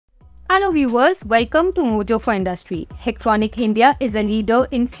Hello viewers, welcome to Mojo for Industry. Hectronic India is a leader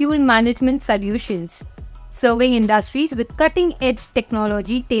in fuel management solutions, serving industries with cutting-edge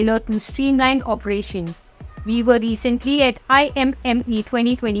technology tailored to streamline operations. We were recently at IMME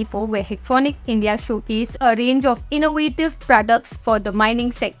 2024 where Hectronic India showcased a range of innovative products for the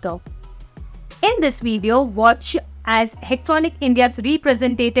mining sector. In this video, watch as Hectronic India's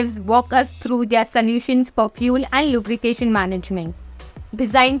representatives walk us through their solutions for fuel and lubrication management,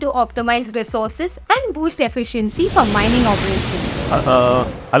 designed to optimize resources and boost efficiency for mining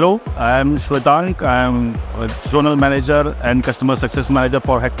operations. Hello, I am Shwetank. I am a Zonal Manager and Customer Success Manager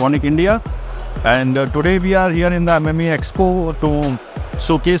for Hectronic India. And today we are here in the IMME Expo to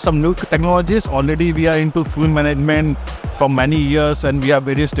showcase some new technologies. Already we are into fuel management for many years and we have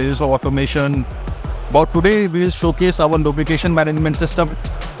various stages of automation. But today we will showcase our lubrication management system.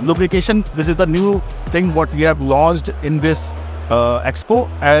 Lubrication, this is the new thing what we have launched in this expo,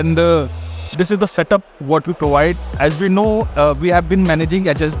 and this is the setup what we provide. As we know, we have been managing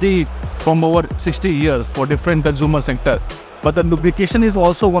HSD from over 60 years for different consumer sector. But the lubrication is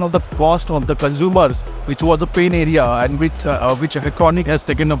also one of the cost of the consumers, which was a pain area, and which Hectronic has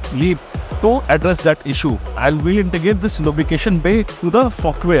taken a leap to address that issue. And we integrate this lubrication bay to the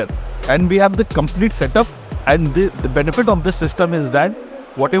software, and we have the complete setup. And the benefit of this system is that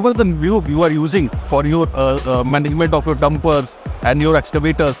whatever the view you are using for your management of your dumpers and your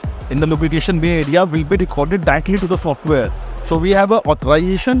excavators in the lubrication bay area will be recorded directly to the software. So we have an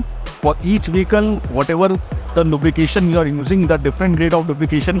authorization for each vehicle, whatever the lubrication you are using, the different grade of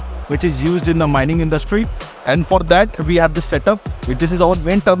lubrication which is used in the mining industry. And for that we have this setup. This is our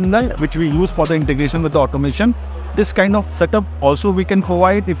main terminal which we use for the integration with the automation. This kind of setup also we can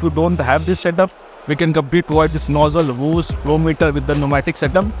provide. If you don't have this setup, we can provide this nozzle, hose, flow meter with the pneumatic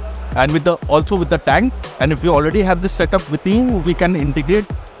setup and with also with the tank. And if you already have this setup with you, we can integrate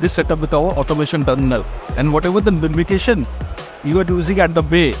this setup with our automation terminal. And whatever the lubrication you are using at the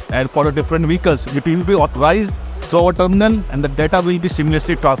bay and for the different vehicles, it will be authorized to our terminal and the data will be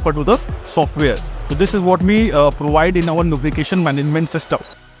seamlessly transferred to the software. So this is what we provide in our lubrication management system.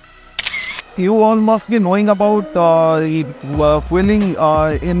 You all must be knowing about fueling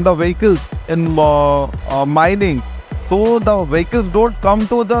in the vehicles in mining. So the vehicles don't come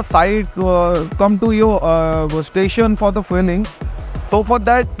to the site, come to your station for the fueling. So for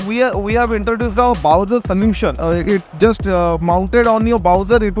that we have introduced our Bowser solution. It just mounted on your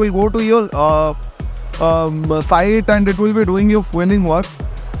Bowser. It will go to your site and it will be doing your fueling work.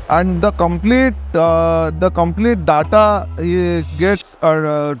 And the complete data gets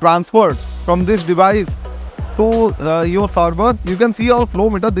transferred from this device to your server. You can see our flow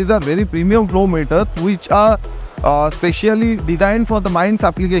meter. These are very premium flow meters which are specially designed for the mines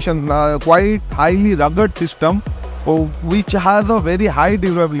application. Quite highly rugged system which has a very high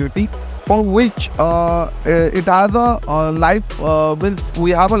durability, for which it has a life.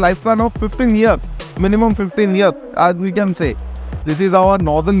 We have a lifespan of 15 years, minimum 15 years, as we can say. This is our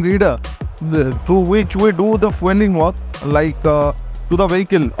nozzle reader through which we do the fueling work, like to the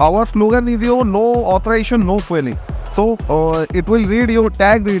vehicle. Our slogan is no authorization, no fueling. So it will read your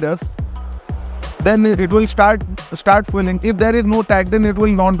tag readers, then it will start fueling. If there is no tag, then it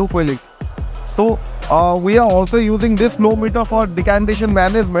will not do fueling. So we are also using this flow meter for decantation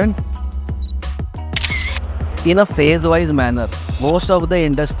management. In a phase-wise manner, most of the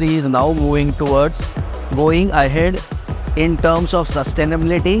industry is now moving towards going ahead in terms of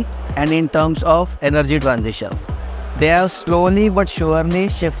sustainability and in terms of energy transition. They are slowly but surely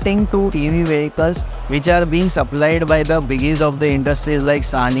shifting to EV vehicles which are being supplied by the biggies of the industries like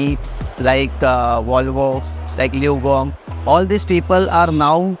Sany, like Volvo, like Lubrication. All these people are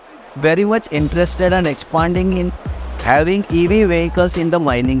now very much interested and expanding in having EV vehicles in the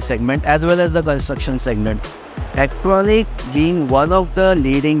mining segment as well as the construction segment. Hectronic being one of the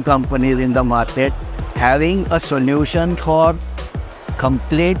leading companies in the market, having a solution for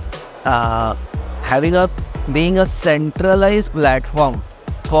complete, being a centralized platform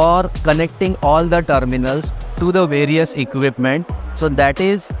for connecting all the terminals to the various equipment. So that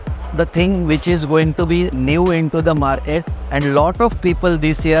is the thing which is going to be new into the market, and a lot of people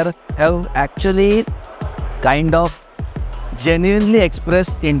this year have actually kind of genuinely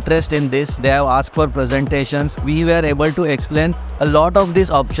expressed interest in this. They have asked for presentations. We were able to explain a lot of these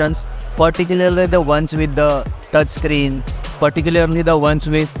options, particularly the ones with the touch screen, particularly the ones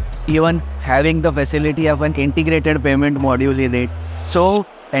with even having the facility of an integrated payment module in it. So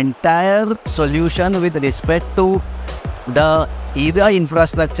entire solution with respect to the Eva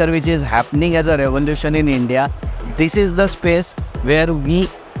infrastructure which is happening as a revolution in India, this is the space where we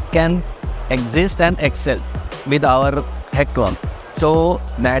can exist and excel with our Hectron. So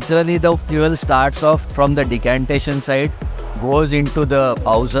naturally the fuel starts off from the decantation side, goes into the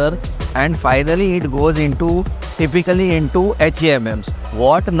Bowser, and finally it goes into typically into HEMMs.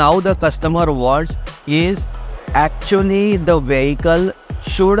 What now the customer wants is actually the vehicle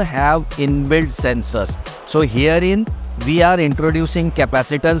should have inbuilt sensors. So herein we are introducing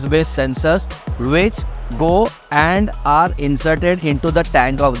capacitance based sensors which go and are inserted into the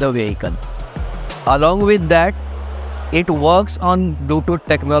tank of the vehicle. Along with that, it works on Bluetooth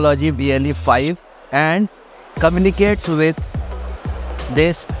technology BLE5 and communicates with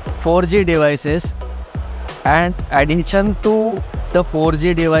this 4G devices, and addition to the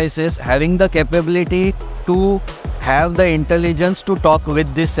 4G devices having the capability to have the intelligence to talk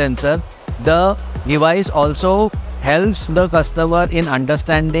with this sensor, the device also helps the customer in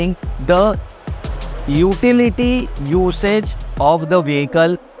understanding the utility usage of the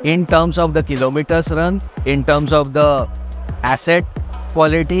vehicle in terms of the kilometers run, in terms of the asset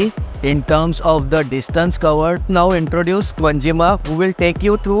quality, in terms of the distance covered. Now introduce Manjima, who will take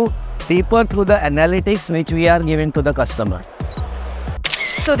you deeper through the analytics which we are giving to the customer.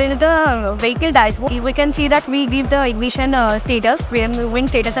 So this is the vehicle dashboard. We can see that we give the ignition status, moving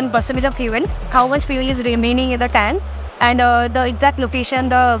status and percentage of fuel, how much fuel is remaining in the tank, and the exact location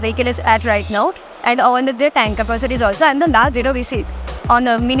the vehicle is at right now, and on the tank capacity is also, and the last data we see on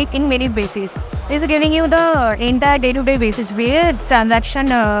a minute basis. This is giving you the entire day-to-day basis where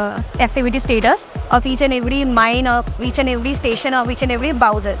transaction activity status of each and every mine, of each and every station, of each and every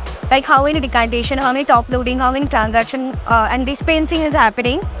Bowser. Like how many decantation, how many top loading, how many transaction and dispensing is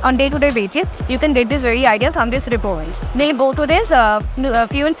happening on day-to-day basis. You can get this very idea from this report. Then go to this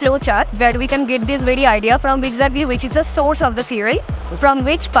fuel flow chart where we can get this very idea from exactly which is the source of the fuel, from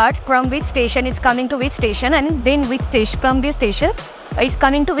which part, from which station it's coming to which station, and then which station, from this station it's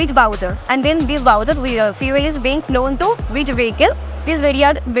coming to which Bowser, and then this Bowser fuel is being flown to which vehicle. This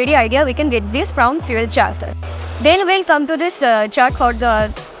very idea we can get this from fuel chart. Then we'll come to this chart for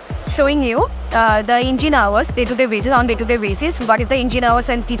the showing you the engine hours day-to-day basis, on day-to-day basis. What is the engine hours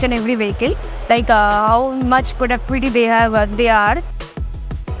in each and every vehicle? Like how much productivity they have. They are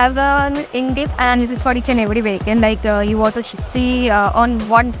have an in-depth analysis for each and every vehicle. Like you want to see on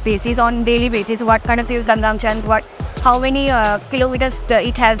what basis, on daily basis, what kind of fuel consumption, how many kilometers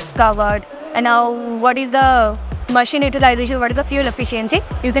it has covered, and now what is the machine utilization, what is the fuel efficiency.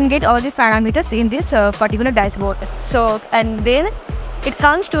 You can get all these parameters in this particular dashboard. So, and then it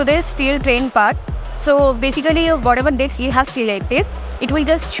comes to this fuel train part. So basically whatever date you have selected, it will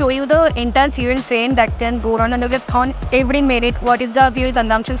just show you the entire fuel train that can go on every minute. What is the fuel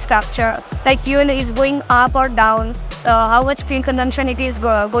consumption structure, like fuel is going up or down, how much fuel consumption it is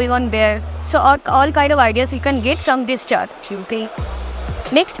going on there. So all kind of ideas you can get from this chart. Okay.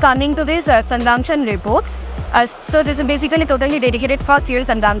 Next, coming to this consumption reports. So this is basically totally dedicated for fuel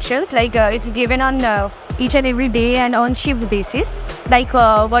consumption. Like it's given on each and every day and on shift basis. Like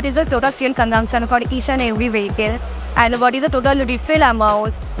what is the total fuel consumption for each and every vehicle, and what is the total refill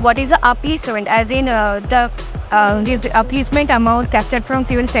amount, what is the upliftment, as in the upliftment amount captured from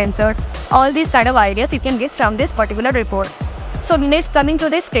fuel sensor. All these kind of ideas you can get from this particular report. So next, coming to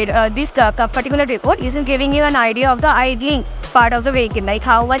this particular report is giving you an idea of the idling part of the vehicle, like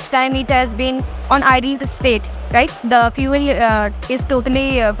how much time it has been on idle state, right? The fuel is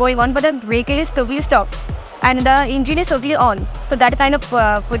totally going on, but the vehicle is totally stopped and the engine is totally on. So that kind of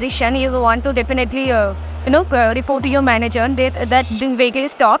position you want to definitely report to your manager that this vehicle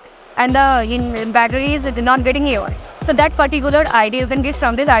is stopped and the battery is not getting air. So that particular idea you can get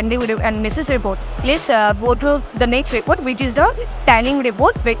from this analysis report. Let's go to the next report, which is the tallying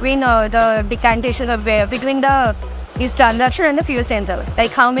report between the decantation between the transaction and the fuel sensor. Like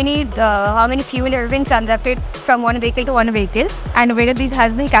how many fuel are being transacted from one vehicle to one vehicle, and whether this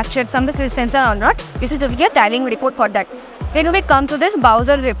has been captured from the fuel sensor or not. This is the tallying report for that. Then we come to this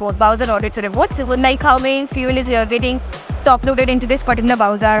Bowser report, Bowser audits report. Like how many fuel is getting top loaded into this particular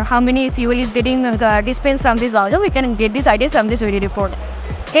Bowser, how many fuel is getting dispensed from this Bowser. We can get this idea from this very report.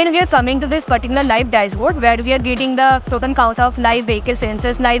 Then we are coming to this particular live dashboard where we are getting the total count of live vehicle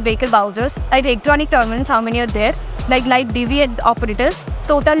sensors, live vehicle Bowsers, live electronic terminals, how many are there, like live DV operators,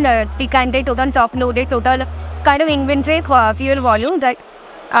 total decanted, total top loaded, total kind of inventory fuel volume that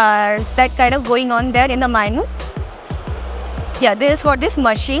kind of going on there in the mine. Yeah, this is for this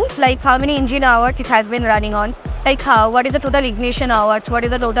machines, like how many engine hours it has been running on, like what is the total ignition hours, what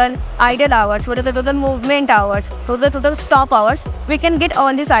is the total idle hours, what is the total movement hours, what is the total stop hours. We can get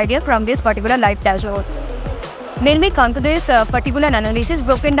all this idea from this particular live dashboard. Then we come to this particular analysis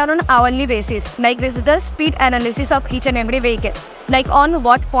broken down on hourly basis. Like this is the speed analysis of each and every vehicle. Like on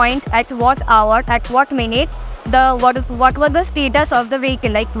what point, at what hour, at what minute, what was the status of the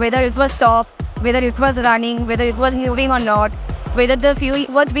vehicle, like whether it was stopped, whether it was running, whether it was moving or not, whether the fuel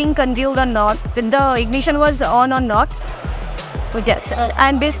was being consumed or not, whether the ignition was on or not. Yes,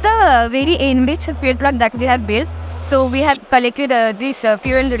 and this is the very enriched fuel plant that we have built. So we have collected this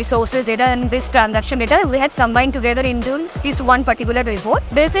fuel resources data and this transaction data. We have combined together into this one particular report.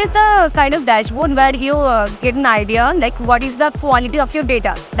 This is the kind of dashboard where you get an idea like what is the quality of your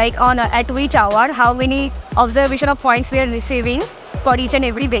data, like on at which hour, how many observation of points we are receiving for each and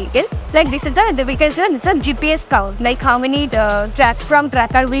every vehicle. Like this is we can say it's a GPS count, like how many from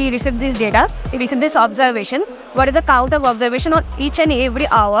tracker we receive this data, we receive this observation, what is the count of observation on each and every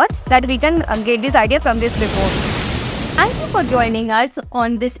hour, that we can get this idea from this report. Thank you for joining us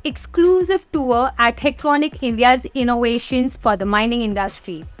on this exclusive tour at Hectronic India's innovations for the mining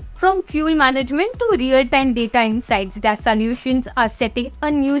industry. From fuel management to real-time data insights, their solutions are setting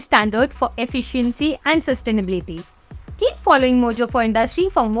a new standard for efficiency and sustainability. Keep following Mojo for Industry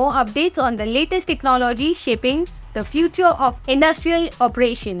for more updates on the latest technology shaping the future of industrial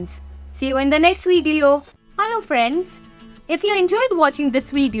operations. See you in the next video. Hello friends. If you enjoyed watching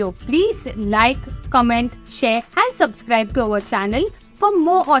this video, please like, comment, share and subscribe to our channel for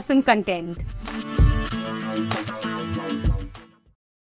more awesome content.